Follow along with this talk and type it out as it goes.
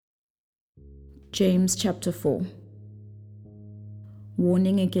James chapter 4.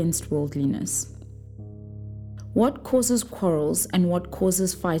 Warning against worldliness. What causes quarrels and what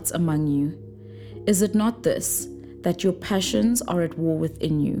causes fights among you? Is it not this, that your passions are at war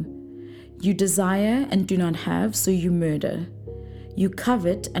within you? You desire and do not have, so you murder. You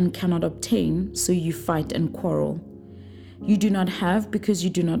covet and cannot obtain, so you fight and quarrel. You do not have because you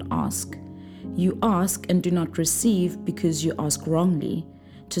do not ask. You ask and do not receive because you ask wrongly,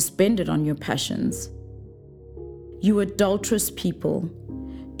 to spend it on your passions. You adulterous people,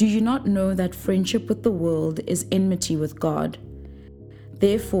 do you not know that friendship with the world is enmity with God?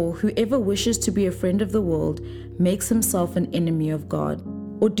 Therefore, whoever wishes to be a friend of the world makes himself an enemy of God.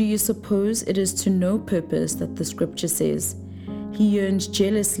 Or do you suppose it is to no purpose that the scripture says, He yearns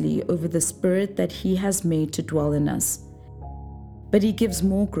jealously over the Spirit that He has made to dwell in us? But He gives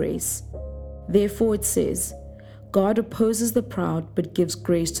more grace. Therefore it says, God opposes the proud but gives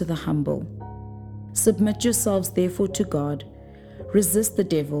grace to the humble. Submit yourselves therefore to God. Resist the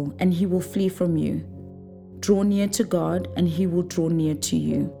devil, and he will flee from you. Draw near to God, and he will draw near to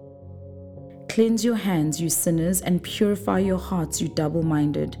you. Cleanse your hands, you sinners, and purify your hearts, you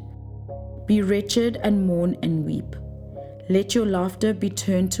double-minded. Be wretched and mourn and weep. Let your laughter be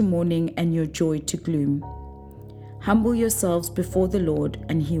turned to mourning and your joy to gloom. Humble yourselves before the Lord,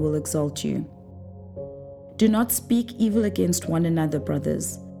 and he will exalt you. Do not speak evil against one another,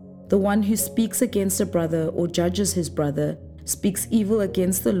 brothers. The one who speaks against a brother or judges his brother speaks evil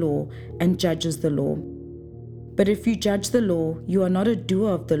against the law and judges the law. But if you judge the law, you are not a doer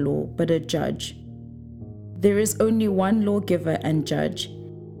of the law, but a judge. There is only one lawgiver and judge,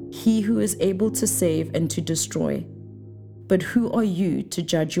 he who is able to save and to destroy. But who are you to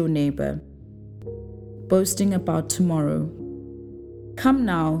judge your neighbor? Boasting about tomorrow. Come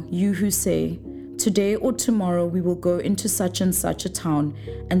now, you who say, today or tomorrow we will go into such and such a town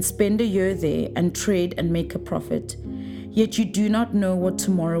and spend a year there and trade and make a profit. Yet you do not know what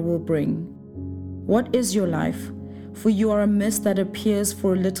tomorrow will bring. What is your life? For you are a mist that appears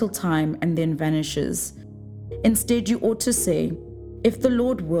for a little time and then vanishes. Instead, you ought to say, if the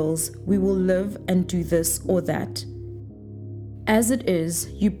Lord wills, we will live and do this or that. As it is,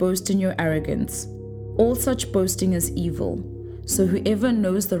 you boast in your arrogance. All such boasting is evil. So whoever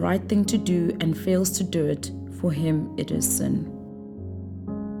knows the right thing to do and fails to do it, for him it is sin.